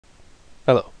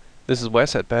Hello, this is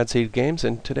Wes at Bad Seed Games,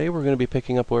 and today we're going to be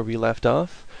picking up where we left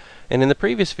off. And in the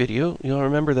previous video, you'll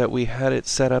remember that we had it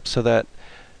set up so that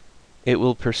it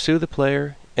will pursue the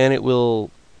player and it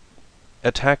will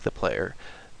attack the player.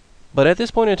 But at this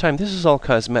point in time, this is all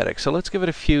cosmetic, so let's give it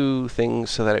a few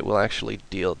things so that it will actually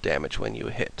deal damage when you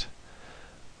hit.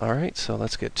 Alright, so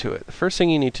let's get to it. The first thing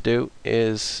you need to do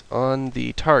is, on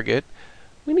the target,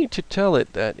 we need to tell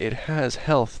it that it has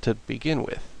health to begin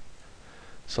with.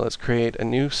 So let's create a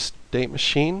new state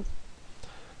machine.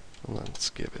 Let's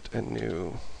give it a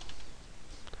new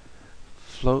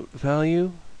float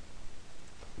value.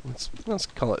 Let's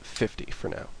call it 50 for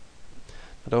now.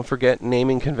 But don't forget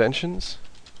naming conventions.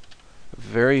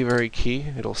 Very, very key.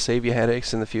 It'll save you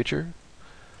headaches in the future.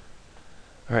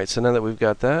 Alright, so now that we've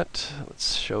got that,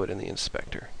 let's show it in the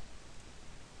inspector.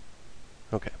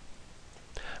 Okay.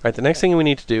 Alright, the next thing we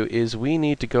need to do is we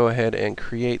need to go ahead and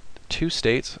create two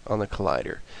states on the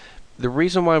collider. The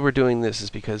reason why we're doing this is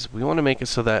because we want to make it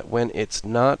so that when it's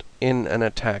not in an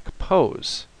attack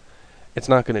pose, it's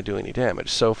not going to do any damage.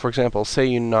 So for example, say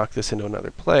you knock this into another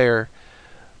player,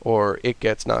 or it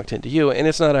gets knocked into you, and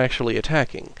it's not actually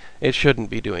attacking. It shouldn't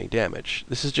be doing damage.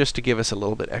 This is just to give us a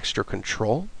little bit extra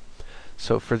control.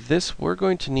 So for this, we're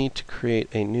going to need to create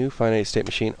a new finite state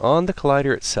machine on the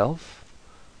collider itself.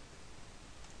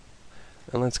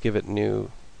 And let's give it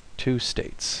new two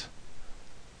states.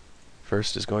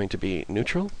 First is going to be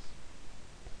neutral.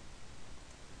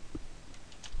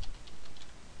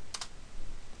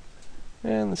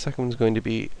 And the second one is going to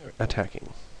be attacking.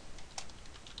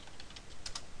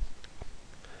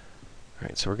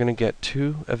 Alright, so we're going to get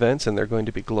two events, and they're going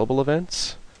to be global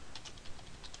events.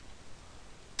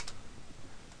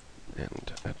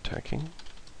 And attacking.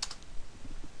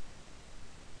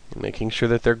 And making sure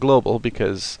that they're global,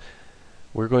 because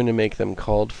we're going to make them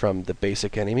called from the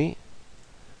basic enemy.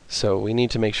 So we need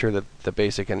to make sure that the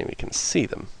basic enemy can see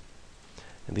them.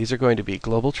 And these are going to be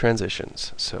global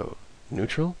transitions. So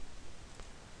neutral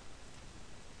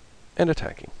and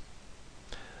attacking.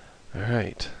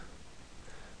 Alright.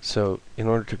 So in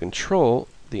order to control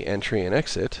the entry and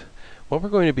exit, what we're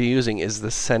going to be using is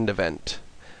the send event.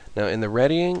 Now in the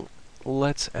readying,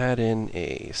 let's add in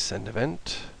a send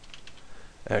event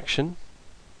action.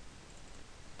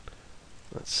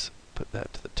 Let's put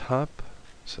that to the top.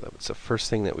 So that's the first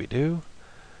thing that we do.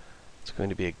 It's going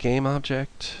to be a game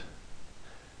object,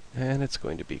 and it's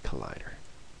going to be collider.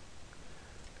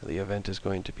 The event is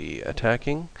going to be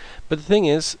attacking. But the thing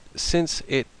is, since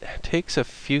it takes a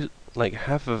few, like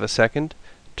half of a second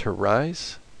to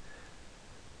rise,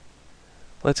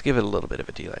 let's give it a little bit of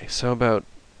a delay. So about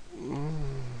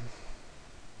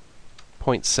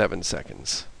 0.7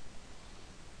 seconds.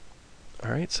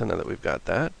 Alright, so now that we've got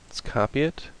that, let's copy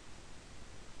it.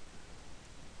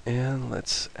 And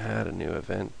let's add a new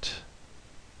event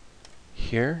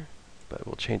here, but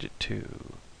we'll change it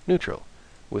to neutral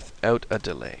without a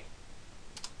delay.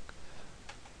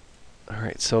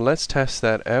 Alright, so let's test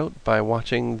that out by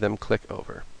watching them click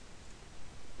over.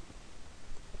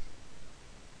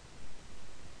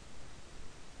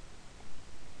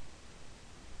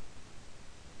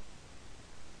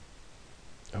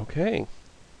 Okay.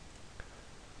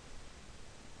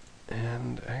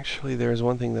 And actually, there's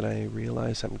one thing that I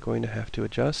realize I'm going to have to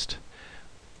adjust.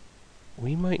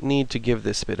 We might need to give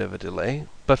this a bit of a delay,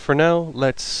 but for now,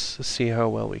 let's see how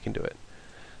well we can do it.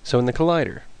 So in the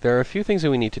collider, there are a few things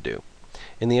that we need to do.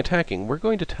 In the attacking, we're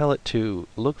going to tell it to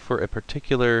look for a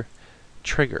particular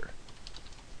trigger,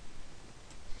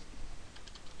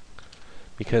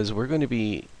 because we're going to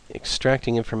be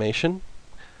extracting information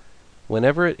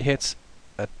whenever it hits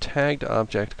a tagged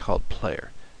object called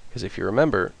player. Because if you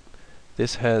remember,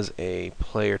 this has a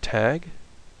player tag,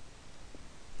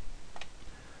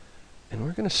 and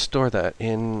we're going to store that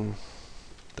in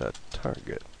the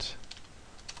target.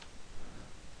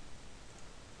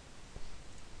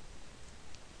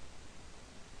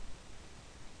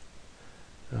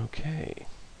 Okay.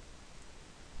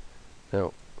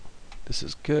 Now, this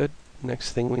is good.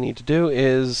 Next thing we need to do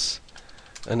is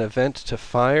an event to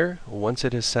fire once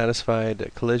it has satisfied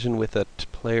a collision with a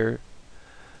player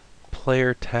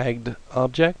tagged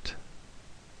object.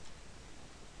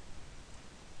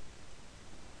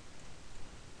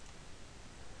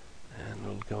 And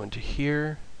we'll go into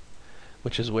here,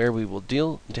 which is where we will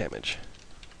deal damage.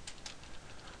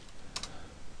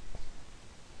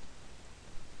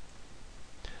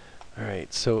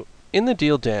 Alright, so in the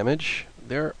deal damage,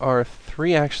 there are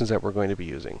three actions that we're going to be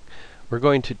using. We're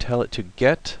going to tell it to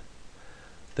get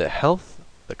the health,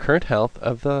 the current health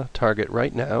of the target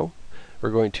right now. We're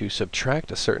going to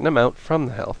subtract a certain amount from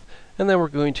the health, and then we're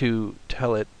going to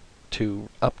tell it to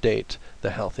update the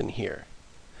health in here.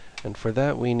 And for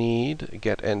that we need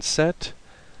get and set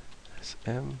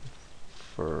sm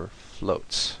for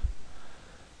floats.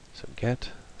 So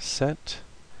get, set,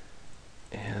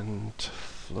 and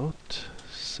float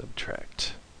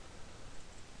subtract.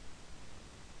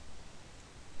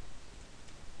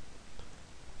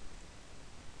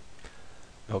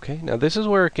 Okay, now this is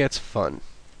where it gets fun.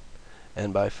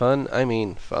 And by fun, I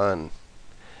mean fun.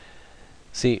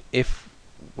 See, if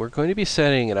we're going to be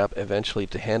setting it up eventually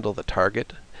to handle the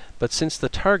target, but since the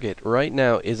target right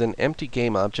now is an empty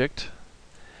game object,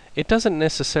 it doesn't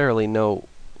necessarily know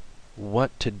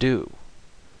what to do,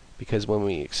 because when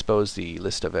we expose the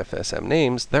list of FSM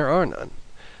names, there are none.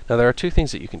 Now there are two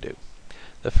things that you can do.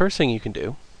 The first thing you can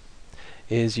do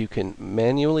is you can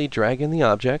manually drag in the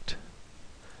object,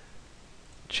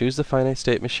 choose the finite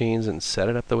state machines and set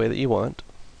it up the way that you want.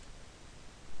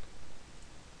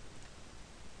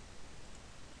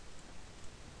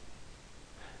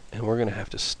 And we're going to have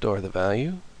to store the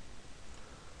value.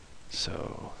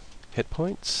 So hit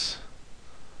points.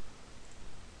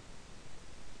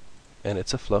 And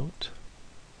it's a float.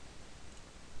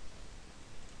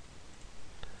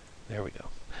 There we go.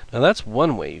 Now that's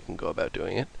one way you can go about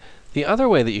doing it. The other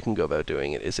way that you can go about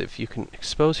doing it is if you can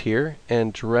expose here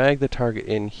and drag the target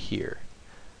in here.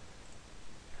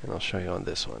 And I'll show you on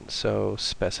this one. So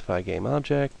specify game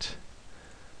object,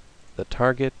 the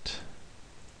target,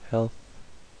 health,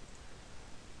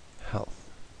 health.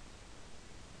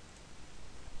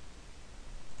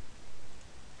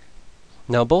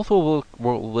 Now both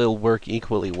will work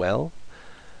equally well,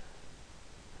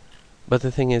 but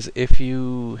the thing is, if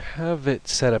you have it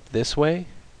set up this way,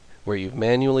 where you've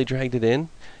manually dragged it in,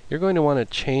 you're going to want to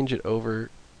change it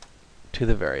over to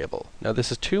the variable. Now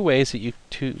this is two ways that you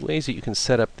can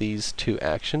set up these two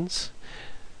actions,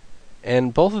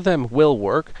 and both of them will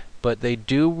work, but they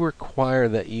do require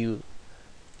that you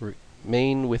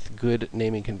remain with good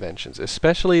naming conventions,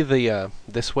 especially the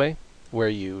this way, where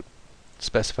you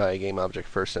specify a game object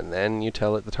first and then you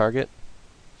tell it the target,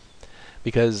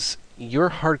 because you're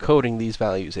hard coding these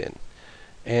values in.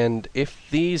 And if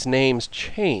these names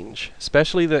change,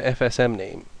 especially the FSM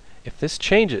name, if this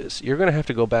changes, you're going to have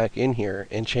to go back in here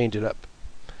and change it up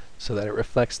so that it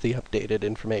reflects the updated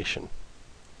information.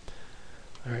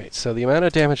 Alright, so the amount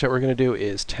of damage that we're going to do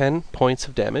is 10 points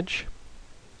of damage.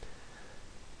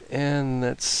 And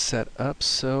that's set up,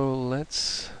 so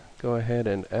let's go ahead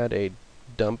and add a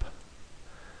dump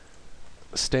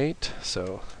state.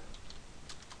 So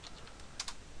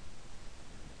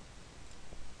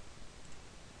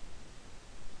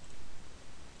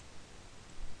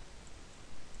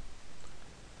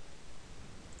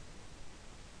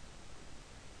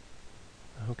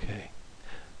okay,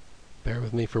 bear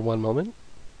with me for one moment.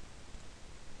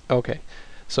 Okay,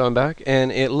 so I'm back, and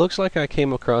it looks like I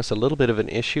came across a little bit of an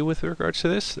issue with regards to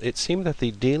this. It seemed that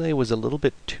the delay was a little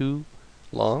bit too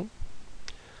long,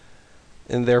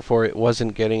 and therefore it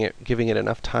wasn't giving it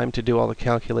enough time to do all the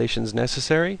calculations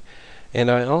necessary. And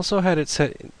I also had it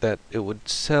set that it would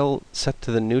set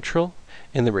to the neutral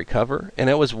in the recover, and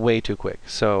it was way too quick.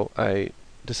 So I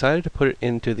decided to put it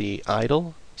into the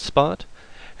idle spot,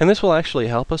 and this will actually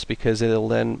help us because it'll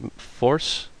then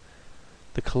force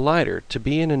the collider to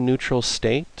be in a neutral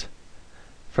state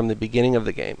from the beginning of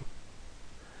the game.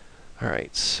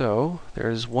 Alright, so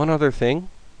there's one other thing.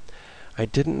 I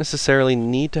didn't necessarily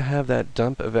need to have that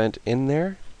dump event in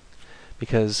there,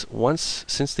 because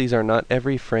since these are not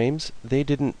every frames, they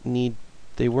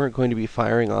weren't going to be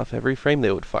firing off every frame.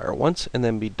 They would fire once and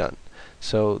then be done.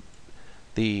 So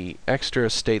the extra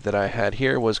state that I had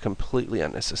here was completely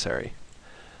unnecessary.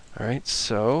 Alright,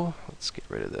 so let's get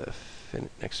rid of the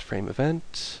next frame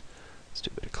event. Let's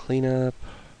do a bit of cleanup.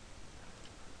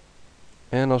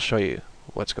 And I'll show you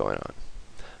what's going on.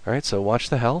 Alright, so watch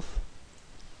the health.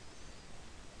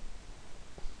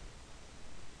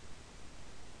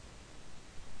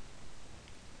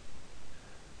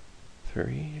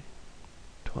 Three,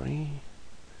 20,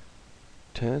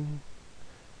 10,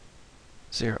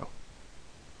 0.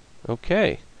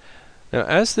 Okay. Now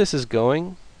as this is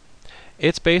going,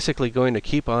 it's basically going to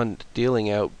keep on dealing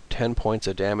out 10 points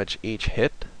of damage each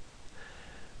hit,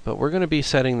 but we're going to be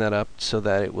setting that up so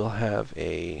that it will have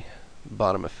a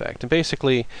bottom effect. And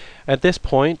basically, at this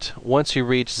point, once you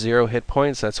reach 0 hit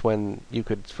points, that's when you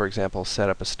could, for example, set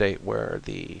up a state where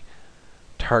the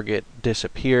target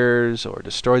disappears or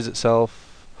destroys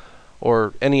itself,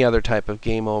 or any other type of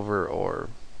game over or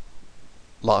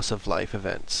loss of life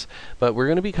events. But we're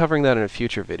going to be covering that in a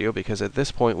future video, because at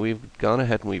this point we've gone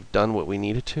ahead and we've done what we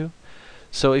needed to.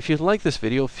 So if you like this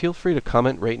video, feel free to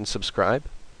comment, rate, and subscribe.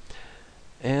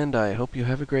 And I hope you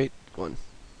have a great one.